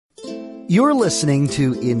You're listening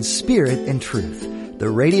to In Spirit and Truth, the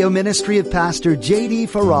radio ministry of Pastor J.D.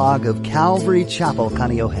 Farag of Calvary Chapel,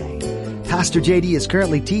 Kaneohe. Pastor J.D. is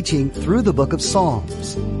currently teaching through the book of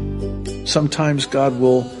Psalms. Sometimes God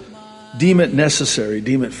will deem it necessary,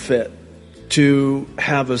 deem it fit to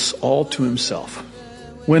have us all to himself.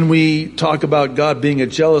 When we talk about God being a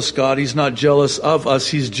jealous God, he's not jealous of us,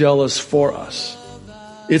 he's jealous for us.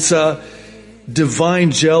 It's a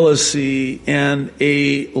divine jealousy and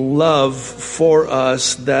a love for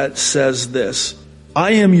us that says this: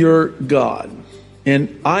 I am your God,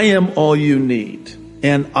 and I am all you need,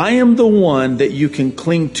 and I am the one that you can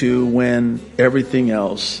cling to when everything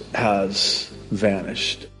else has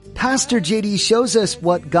vanished. Pastor J.D. shows us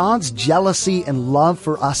what God's jealousy and love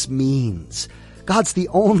for us means. God's the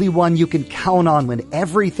only one you can count on when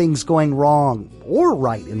everything's going wrong or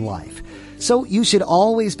right in life. So you should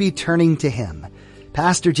always be turning to him.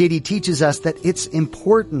 Pastor J.D. teaches us that it's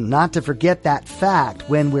important not to forget that fact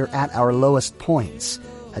when we're at our lowest points.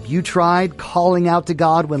 Have you tried calling out to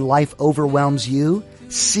God when life overwhelms you?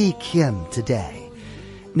 Seek him today.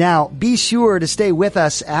 Now, be sure to stay with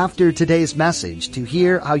us after today's message to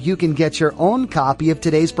hear how you can get your own copy of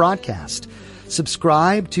today's broadcast.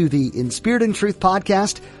 Subscribe to the In Spirit and Truth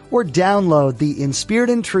podcast or download the In Spirit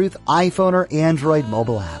and Truth iPhone or Android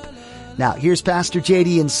mobile app. Now, here's Pastor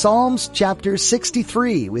J.D. in Psalms chapter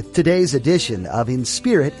 63 with today's edition of In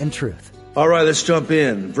Spirit and Truth. All right, let's jump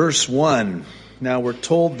in. Verse 1. Now, we're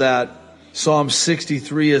told that Psalm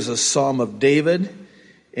 63 is a psalm of David,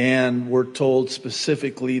 and we're told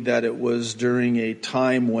specifically that it was during a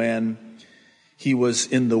time when he was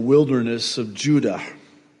in the wilderness of Judah.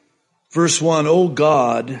 Verse 1, O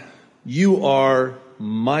God, you are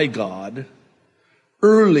my God.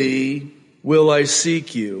 Early will I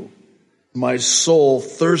seek you. My soul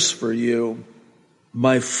thirsts for you.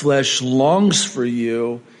 My flesh longs for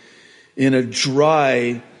you in a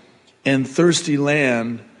dry and thirsty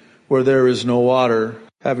land where there is no water.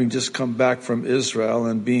 Having just come back from Israel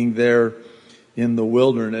and being there in the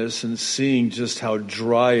wilderness and seeing just how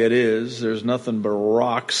dry it is, there's nothing but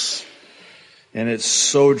rocks. And it's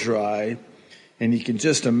so dry. And you can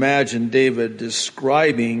just imagine David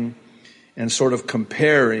describing and sort of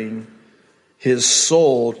comparing his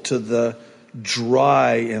soul to the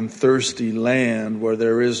dry and thirsty land where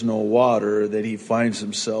there is no water that he finds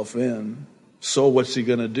himself in. So what's he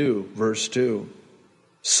going to do? Verse 2.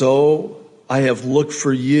 So I have looked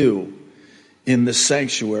for you in the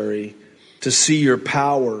sanctuary to see your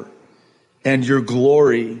power and your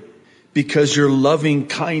glory, because your loving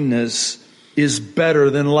kindness is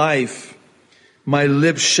better than life. My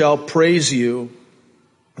lips shall praise you.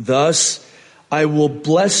 Thus I will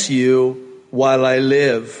bless you while I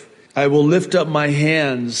live. I will lift up my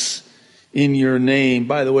hands in your name.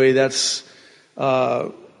 By the way, that's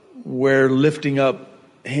where lifting up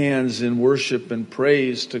hands in worship and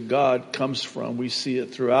praise to God comes from. We see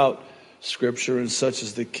it throughout Scripture, and such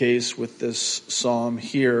is the case with this psalm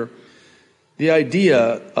here. The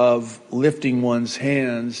idea of lifting one's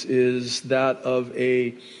hands is that of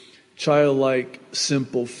a childlike,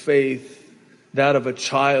 simple faith, that of a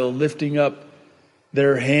child lifting up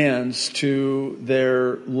their hands to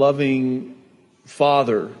their loving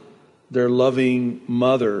father, their loving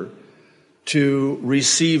mother, to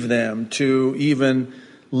receive them, to even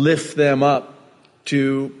lift them up,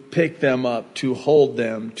 to pick them up, to hold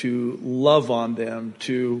them, to love on them,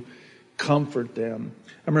 to comfort them.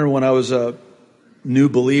 I remember when I was a new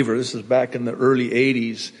believer, this is back in the early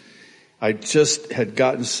 80s, I just had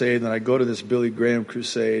gotten saved, and I go to this Billy Graham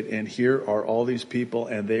crusade, and here are all these people,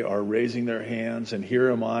 and they are raising their hands, and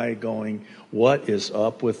here am I going, what is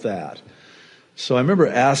up with that? So I remember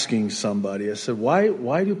asking somebody, I said, why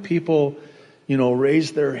do people,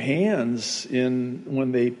 raise their hands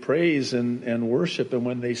when they praise and worship and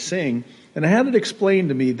when they sing? And I had it explained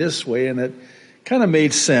to me this way, and it kind of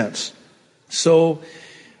made sense. So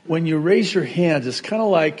when you raise your hands, it's kind of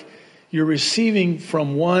like you're receiving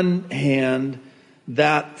from one hand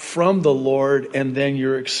that from the Lord, and then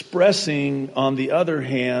you're expressing on the other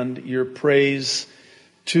hand your praise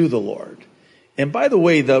to the Lord. And by the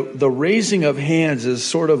way, the raising of hands is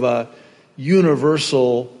sort of a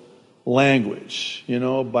universal language.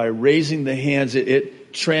 By raising the hands,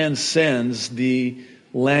 it transcends the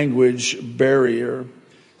language barrier.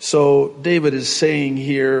 So David is saying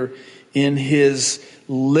here, in his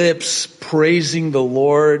lips praising the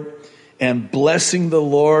Lord and blessing the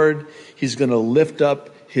Lord, he's going to lift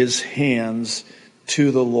up his hands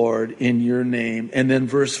to the Lord in your name. And then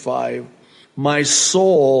verse 5, my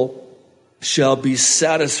soul shall be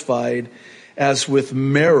satisfied as with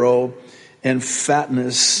marrow and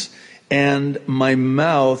fatness, and my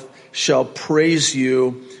mouth shall praise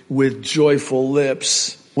you with joyful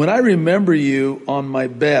lips. When I remember you on my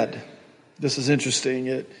bed, this is interesting.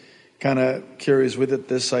 It kind of carries with it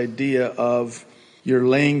this idea of you're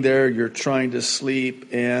laying there, you're trying to sleep,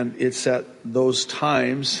 and it's at those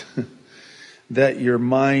times that your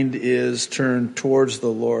mind is turned towards the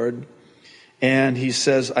Lord. And he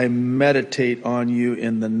says, I meditate on you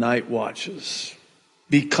in the night watches.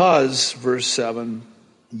 Because, verse 7,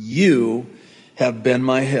 you have been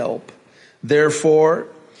my help. Therefore,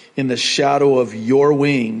 in the shadow of your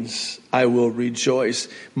wings, I will rejoice.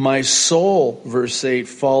 My soul, verse 8,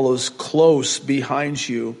 follows close behind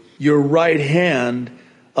you. Your right hand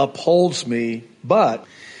upholds me. But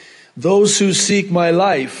those who seek my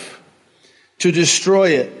life to destroy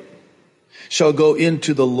it shall go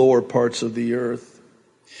into the lower parts of the earth.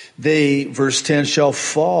 They, verse 10, shall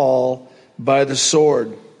fall by the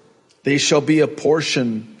sword. They shall be a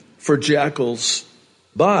portion for jackals.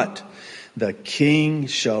 But the king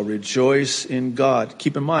shall rejoice in God.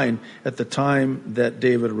 Keep in mind, at the time that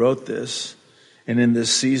David wrote this, and in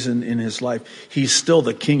this season in his life, he's still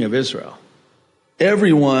the king of Israel.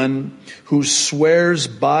 Everyone who swears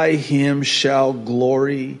by him shall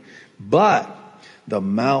glory, but the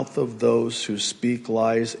mouth of those who speak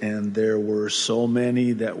lies, and there were so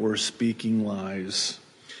many that were speaking lies,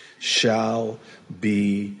 shall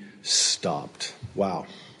be stopped. Wow.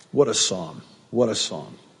 What a psalm. What a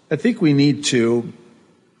psalm. I think we need to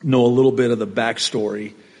know a little bit of the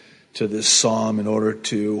backstory to this psalm in order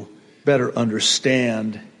to better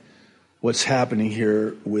understand what's happening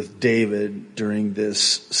here with David during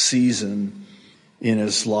this season in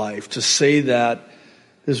his life. To say that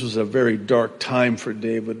this was a very dark time for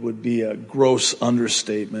David would be a gross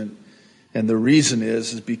understatement. And the reason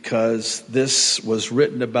is because this was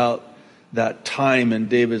written about that time in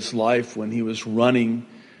David's life when he was running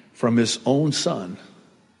from his own son,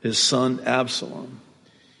 his son Absalom.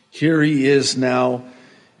 Here he is now,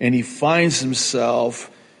 and he finds himself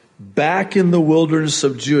back in the wilderness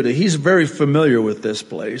of Judah. He's very familiar with this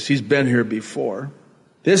place. He's been here before.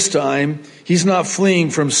 This time, he's not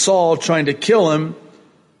fleeing from Saul trying to kill him.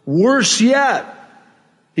 Worse yet,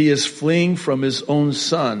 he is fleeing from his own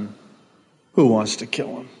son who wants to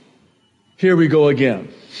kill him. Here we go again.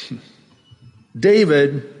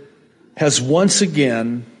 David has once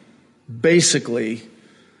again basically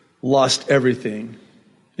lost everything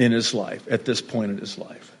in his life at this point in his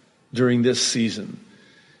life, during this season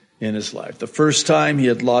in his life. The first time he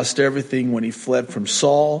had lost everything when he fled from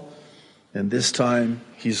Saul, and this time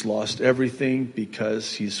he's lost everything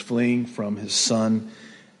because he's fleeing from his son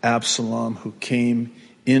Absalom, who came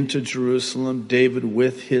into Jerusalem. David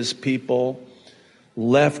with his people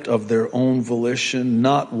left of their own volition,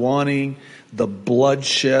 not wanting the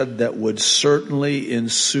bloodshed that would certainly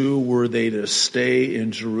ensue were they to stay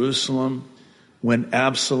in Jerusalem when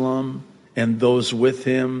Absalom and those with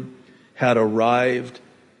him had arrived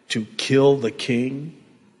to kill the king,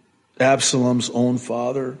 Absalom's own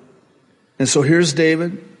father. And so here's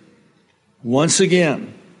David once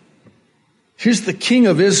again. Here's the king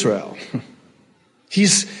of Israel.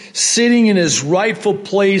 He's sitting in his rightful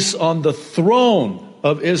place on the throne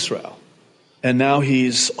of Israel. And now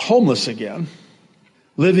he's homeless again,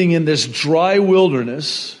 living in this dry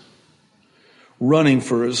wilderness, running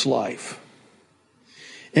for his life.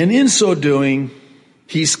 And in so doing,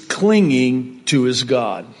 he's clinging to his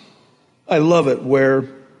God. I love it where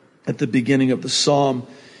at the beginning of the psalm,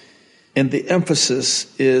 and the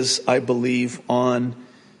emphasis is, I believe, on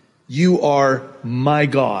you are my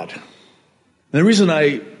God. And the reason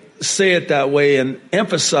I say it that way and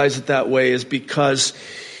emphasize it that way is because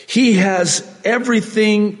he has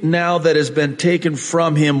everything now that has been taken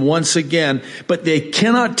from him once again, but they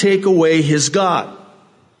cannot take away his God.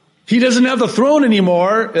 He doesn't have the throne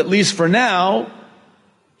anymore, at least for now.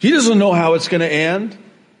 He doesn't know how it's going to end.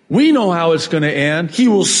 We know how it's going to end. He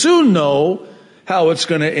will soon know how it's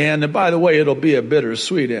going to end. And by the way, it'll be a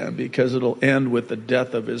bittersweet end because it'll end with the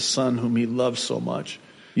death of his son whom he loves so much.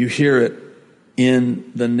 You hear it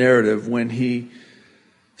in the narrative when he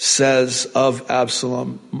says of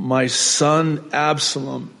Absalom, my son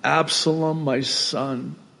Absalom, Absalom, my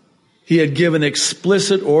son. He had given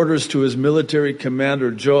explicit orders to his military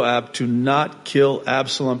commander Joab to not kill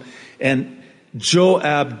Absalom. And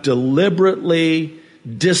Joab deliberately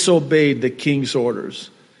disobeyed the king's orders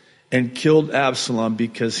and killed Absalom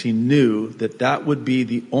because he knew that that would be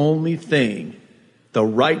the only thing, the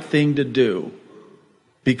right thing to do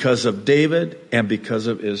because of David and because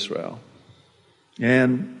of Israel.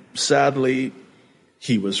 And sadly,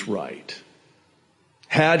 he was right.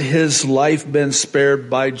 Had his life been spared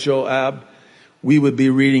by Joab, we would be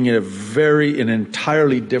reading an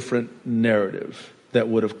entirely different narrative that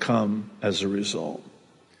would have come as a result.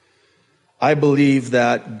 I believe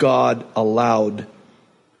that God allowed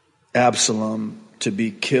Absalom to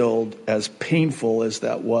be killed, as painful as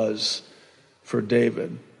that was for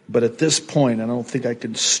David. But at this point, I don't think I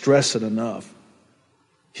can stress it enough,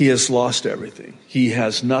 he has lost everything. He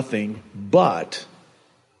has nothing but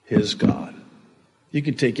his God. You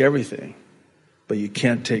can take everything, but you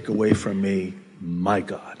can't take away from me my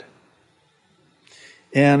God.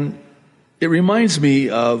 And it reminds me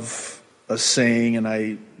of a saying, and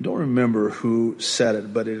I don't remember who said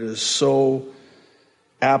it, but it is so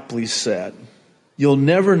aptly said. You'll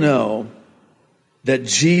never know that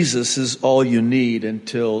Jesus is all you need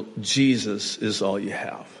until Jesus is all you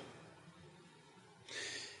have.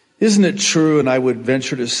 Isn't it true, and I would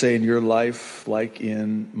venture to say in your life, like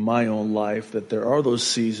in my own life, that there are those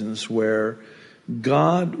seasons where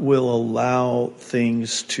God will allow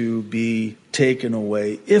things to be taken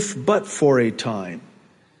away, if but for a time,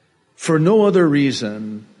 for no other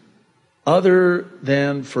reason other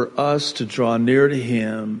than for us to draw near to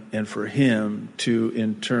Him and for Him to,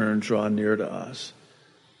 in turn, draw near to us.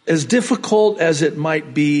 As difficult as it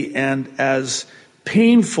might be and as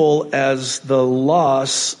painful as the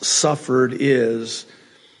loss suffered is,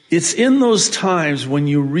 it's in those times when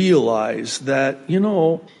you realize that,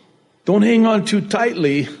 don't hang on too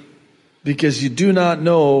tightly, because you do not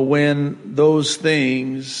know when those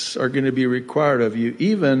things are going to be required of you.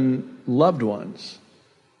 Even loved ones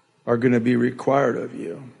are going to be required of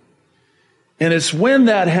you. And it's when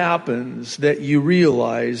that happens that you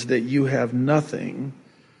realize that you have nothing,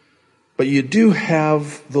 but you do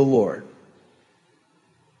have the Lord.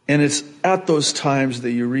 And it's at those times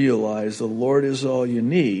that you realize the Lord is all you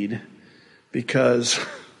need, because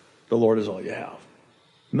the Lord is all you have.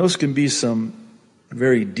 And those can be some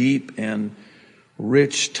very deep and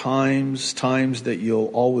rich times that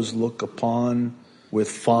you'll always look upon with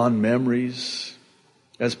fond memories.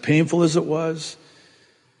 As painful as it was,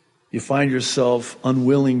 you find yourself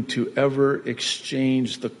unwilling to ever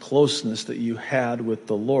exchange the closeness that you had with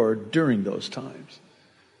the Lord during those times.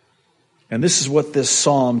 And this is what this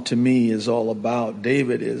psalm to me is all about.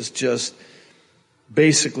 David is just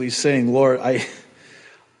basically saying, Lord, I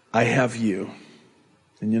have you.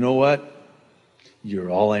 And you know what?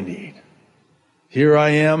 You're all I need. Here I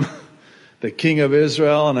am, the king of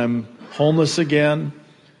Israel, and I'm homeless again,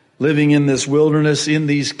 living in this wilderness, in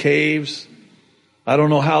these caves. I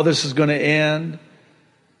don't know how this is going to end.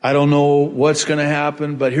 I don't know what's going to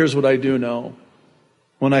happen, but here's what I do know.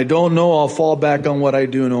 When I don't know, I'll fall back on what I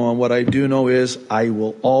do know. And what I do know is I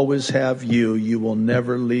will always have you. You will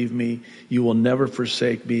never leave me. You will never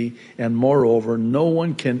forsake me. And moreover, no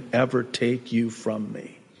one can ever take you from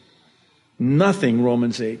me. Nothing,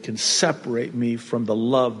 Romans 8, can separate me from the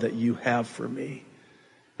love that you have for me.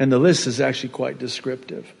 And the list is actually quite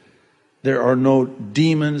descriptive. There are no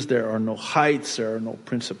demons, there are no heights, there are no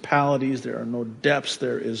principalities, there are no depths,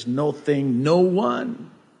 there is no thing, no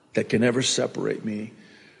one that can ever separate me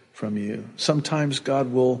from you. Sometimes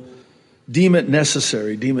God will deem it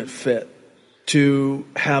necessary, deem it fit to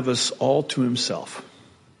have us all to Himself.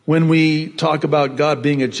 When we talk about God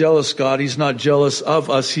being a jealous God, He's not jealous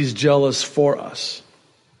of us, He's jealous for us.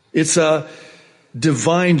 It's a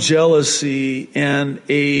divine jealousy and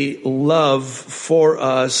a love for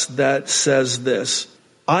us that says this: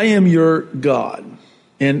 I am your God,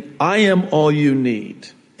 and I am all you need.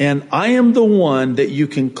 And I am the one that you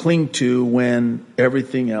can cling to when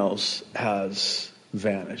everything else has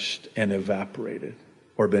vanished and evaporated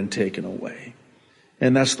or been taken away.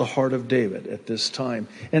 And that's the heart of David at this time.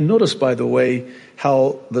 And notice, by the way,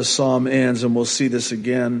 how the psalm ends, and we'll see this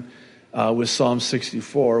again with Psalm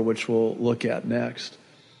 64, which we'll look at next.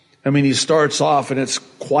 I mean, he starts off, and it's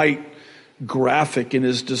quite graphic in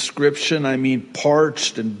his description. I mean,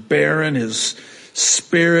 parched and barren. His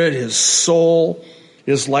spirit, his soul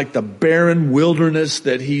is like the barren wilderness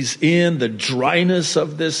that he's in, the dryness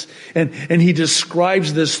of this. And he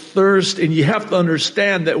describes this thirst. And you have to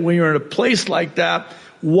understand that when you're in a place like that,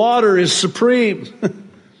 water is supreme.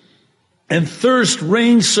 And thirst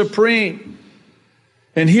reigns supreme.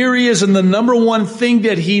 And here he is, and the number one thing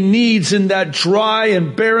that he needs in that dry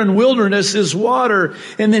and barren wilderness is water.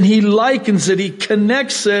 And then he likens it, he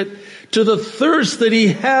connects it to the thirst that he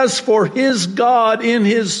has for his God in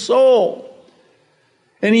his soul.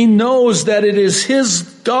 And he knows that it is his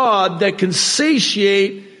God that can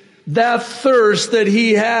satiate that thirst that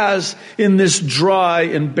he has in this dry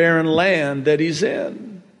and barren land that he's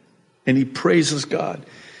in. And he praises God.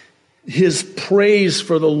 His praise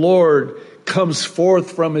for the Lord comes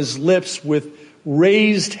forth from his lips with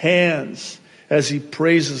raised hands as he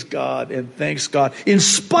praises God and thanks God in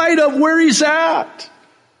spite of where he's at.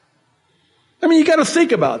 I mean, you got to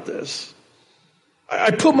think about this.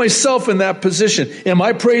 I put myself in that position. Am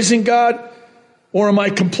I praising God or am I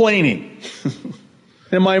complaining?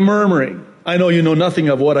 Am I murmuring? I know you know nothing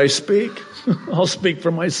of what I speak. I'll speak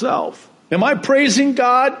for myself. Am I praising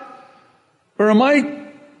God or am I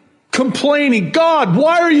complaining? God,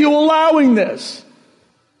 why are you allowing this?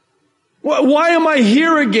 Why am I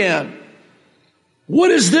here again?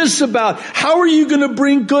 What is this about? How are you going to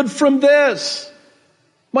bring good from this?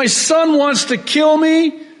 My son wants to kill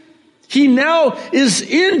me. He now is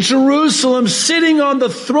in Jerusalem sitting on the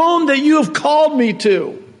throne that you have called me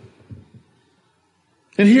to.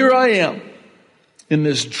 And here I am in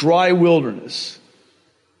this dry wilderness,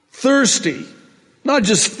 thirsty, not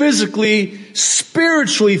just physically,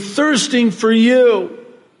 spiritually thirsting for you.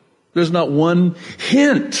 There's not one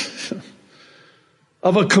hint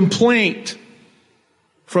of a complaint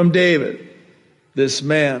from David, this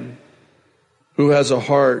man who has a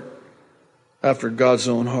heart after God's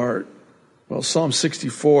own heart. Well, Psalm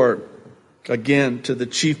 64, again, to the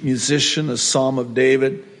chief musician, a psalm of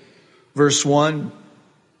David, verse 1,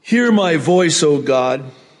 hear my voice, O God,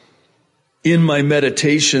 in my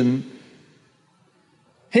meditation.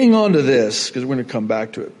 Hang on to this, because we're going to come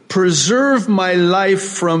back to it. Preserve my life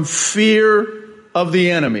from fear of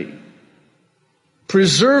the enemy.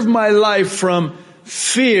 Preserve my life from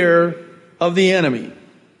fear of the enemy.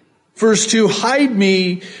 Verse 2, hide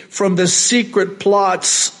me from the secret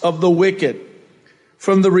plots of the wicked,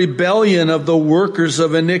 from the rebellion of the workers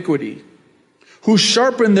of iniquity, who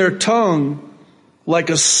sharpen their tongue like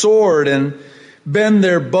a sword and bend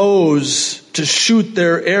their bows to shoot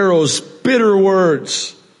their arrows, bitter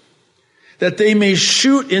words, that they may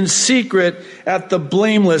shoot in secret at the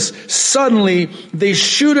blameless. Suddenly they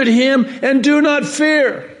shoot at him and do not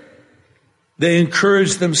fear. They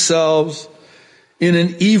encourage themselves in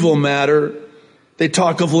an evil matter. They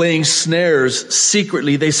talk of laying snares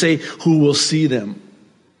secretly. They say, who will see them?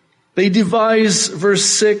 They devise, verse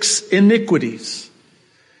 6, iniquities.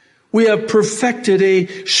 We have perfected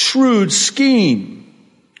a shrewd scheme,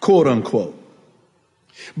 quote unquote.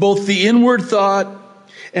 Both the inward thought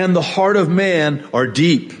and the heart of man are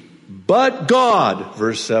deep. But God,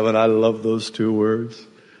 verse 7, I love those two words.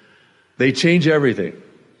 They change everything.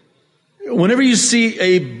 Whenever you see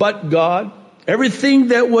a but God, everything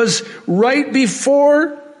that was right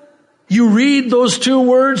before you read those two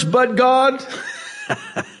words, but God,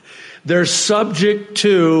 they're subject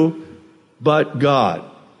to but God.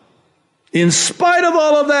 In spite of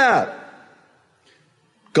all of that,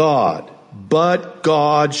 God, but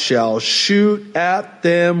God shall shoot at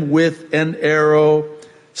them with an arrow.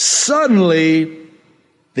 Suddenly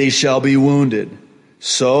they shall be wounded.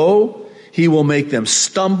 So he will make them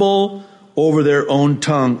stumble over their own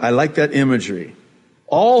tongue. I like that imagery.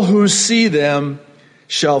 All who see them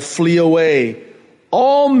shall flee away.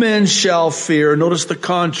 All men shall fear. Notice the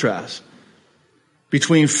contrast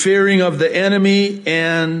between fearing of the enemy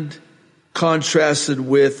and contrasted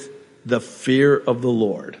with the fear of the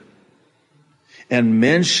Lord. And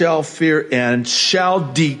men shall fear and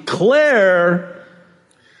shall declare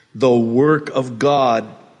the work of God,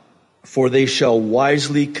 for they shall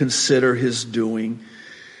wisely consider his doing.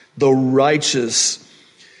 The righteous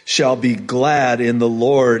shall be glad in the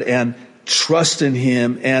Lord and trust in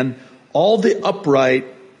him, and all the upright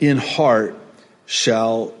in heart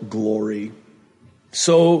shall glory.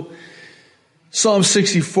 So Psalm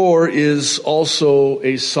 64 is also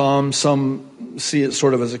a psalm. Some see it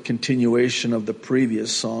sort of as a continuation of the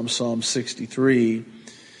previous psalm, Psalm 63.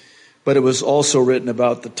 But it was also written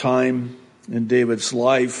about the time in David's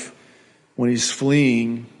life when he's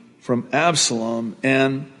fleeing from Absalom.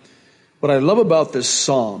 And what I love about this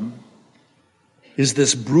psalm is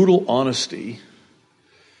this brutal honesty.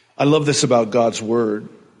 I love this about God's word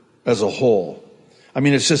as a whole. I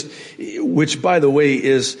mean, it's just, which by the way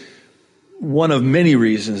is one of many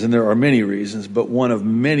reasons, and there are many reasons, but one of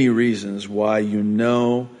many reasons why you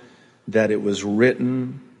know that it was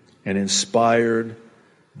written and inspired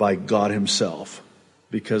by God himself.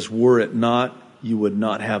 Because were it not, you would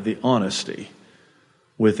not have the honesty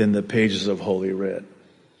within the pages of Holy Writ.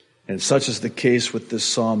 And such is the case with this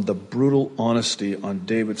psalm, the brutal honesty on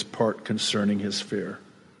David's part concerning his fear.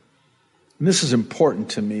 And this is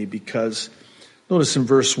important to me because notice in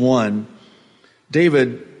verse 1,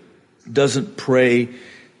 David doesn't pray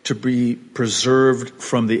to be preserved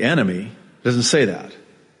from the enemy. It doesn't say that.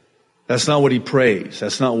 That's not what he prays.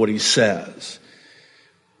 That's not what he says.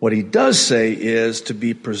 What he does say is to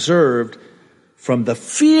be preserved from the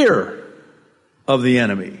fear of the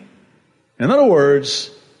enemy. In other words,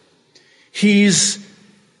 He's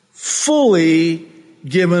fully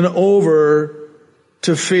given over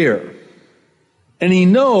to fear. And he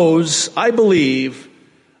knows, I believe,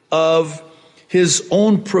 of his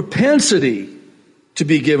own propensity to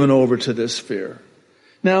be given over to this fear.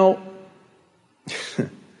 Now,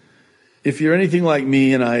 if you're anything like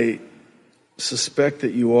me, and I suspect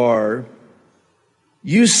that you are,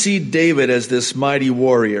 you see David as this mighty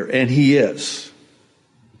warrior, and he is.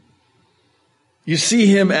 You see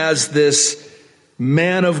him as this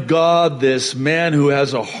man of God, this man who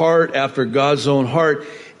has a heart after God's own heart.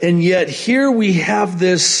 And yet here we have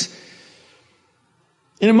this,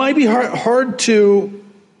 and it might be hard to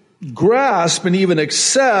grasp and even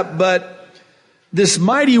accept, but this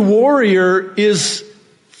mighty warrior is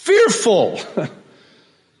fearful.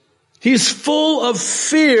 He's full of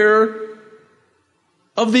fear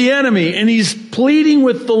of the enemy, and he's pleading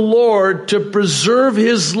with the Lord to preserve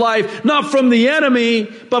his life, not from the enemy,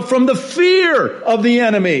 but from the fear of the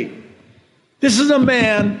enemy. This is a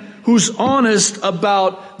man who's honest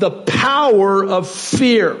about the power of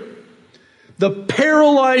fear, the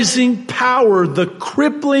paralyzing power, the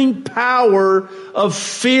crippling power of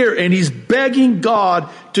fear, and he's begging God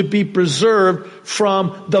to be preserved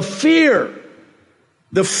from the fear.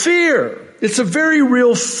 The fear. It's a very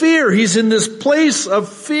real fear. He's in this place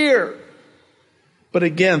of fear. But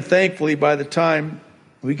again, thankfully, by the time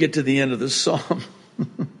we get to the end of this psalm,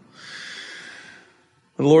 the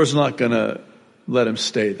Lord's not going to let him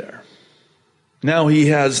stay there. Now he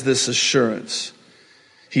has this assurance.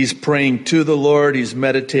 He's praying to the Lord. He's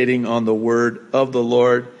meditating on the word of the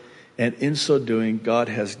Lord. And in so doing, God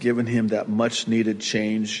has given him that much needed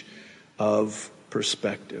change of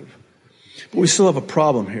perspective. But we still have a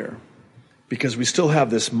problem here, because we still have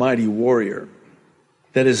this mighty warrior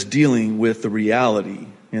that is dealing with the reality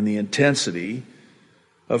and the intensity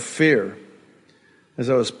of fear. As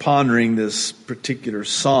I was pondering this particular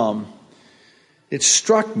psalm, it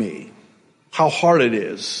struck me how hard it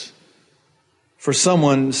is for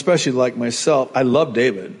someone, especially like myself. I love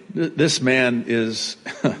David. This man is,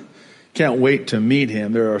 can't wait to meet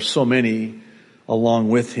him. There are so many along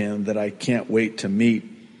with him that I can't wait to meet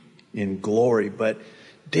in glory. But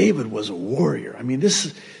David was a warrior. I mean,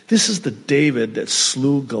 this is the David that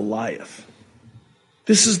slew Goliath.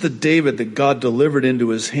 This is the David that God delivered into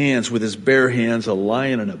his hands with his bare hands, a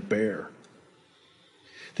lion and a bear.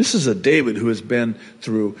 This is a David who has been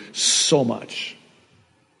through so much.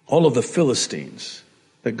 All of the Philistines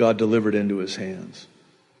that God delivered into his hands.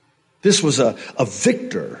 This was a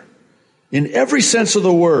victor in every sense of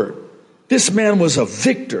the word. This man was a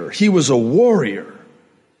victor. He was a warrior.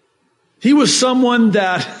 He was someone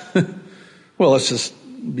that, well, let's just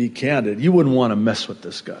be candid. You wouldn't want to mess with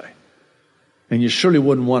this guy. And you surely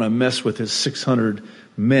wouldn't want to mess with his 600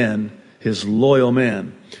 men, his loyal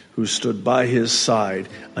men, who stood by his side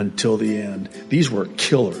until the end. These were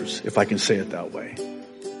killers, if I can say it that way.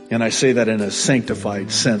 And I say that in a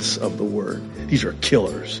sanctified sense of the word. These are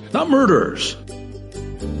killers, not murderers.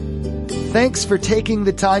 Thanks for taking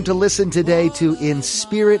the time to listen today to In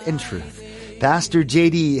Spirit and Truth. Pastor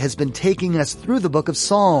JD has been taking us through the book of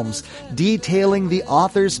Psalms, detailing the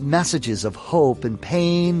author's messages of hope and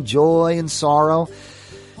pain, joy and sorrow.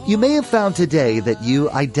 You may have found today that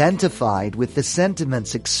you identified with the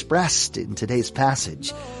sentiments expressed in today's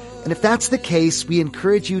passage. And if that's the case, we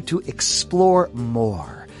encourage you to explore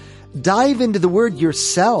more. Dive into the Word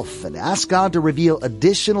yourself and ask God to reveal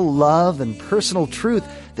additional love and personal truth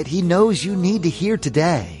that He knows you need to hear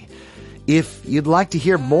today. If you'd like to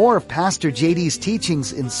hear more of Pastor JD's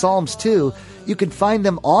teachings in Psalms 2, you can find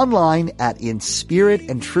them online at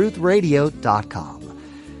inspiritandtruthradio.com.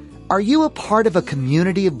 Are you a part of a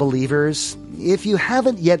community of believers? If you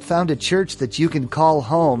haven't yet found a church that you can call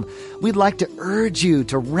home, we'd like to urge you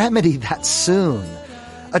to remedy that soon.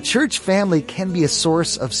 A church family can be a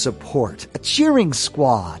source of support, a cheering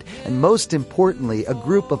squad, and most importantly, a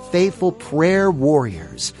group of faithful prayer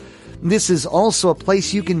warriors. This is also a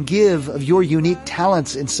place you can give of your unique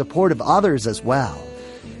talents in support of others as well.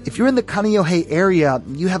 If you're in the Kaneohe area,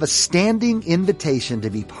 you have a standing invitation to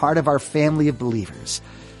be part of our family of believers.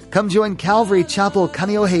 Come join Calvary Chapel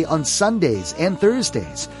Kaneohe on Sundays and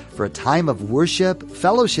Thursdays for a time of worship,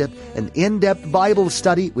 fellowship, and in-depth Bible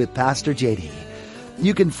study with Pastor JD.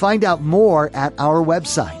 You can find out more at our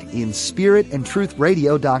website,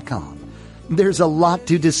 inspiritandtruthradio.com. There's a lot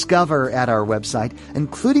to discover at our website,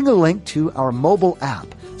 including a link to our mobile app,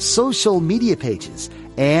 social media pages,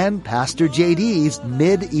 and Pastor JD's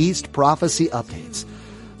Mid-East Prophecy updates.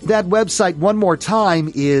 That website, one more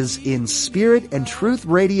time, is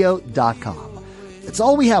inspiritandtruthradio.com. That's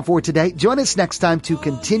all we have for today. Join us next time to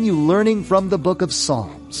continue learning from the book of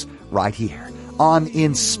Psalms, right here on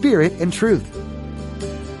In Spirit and Truth.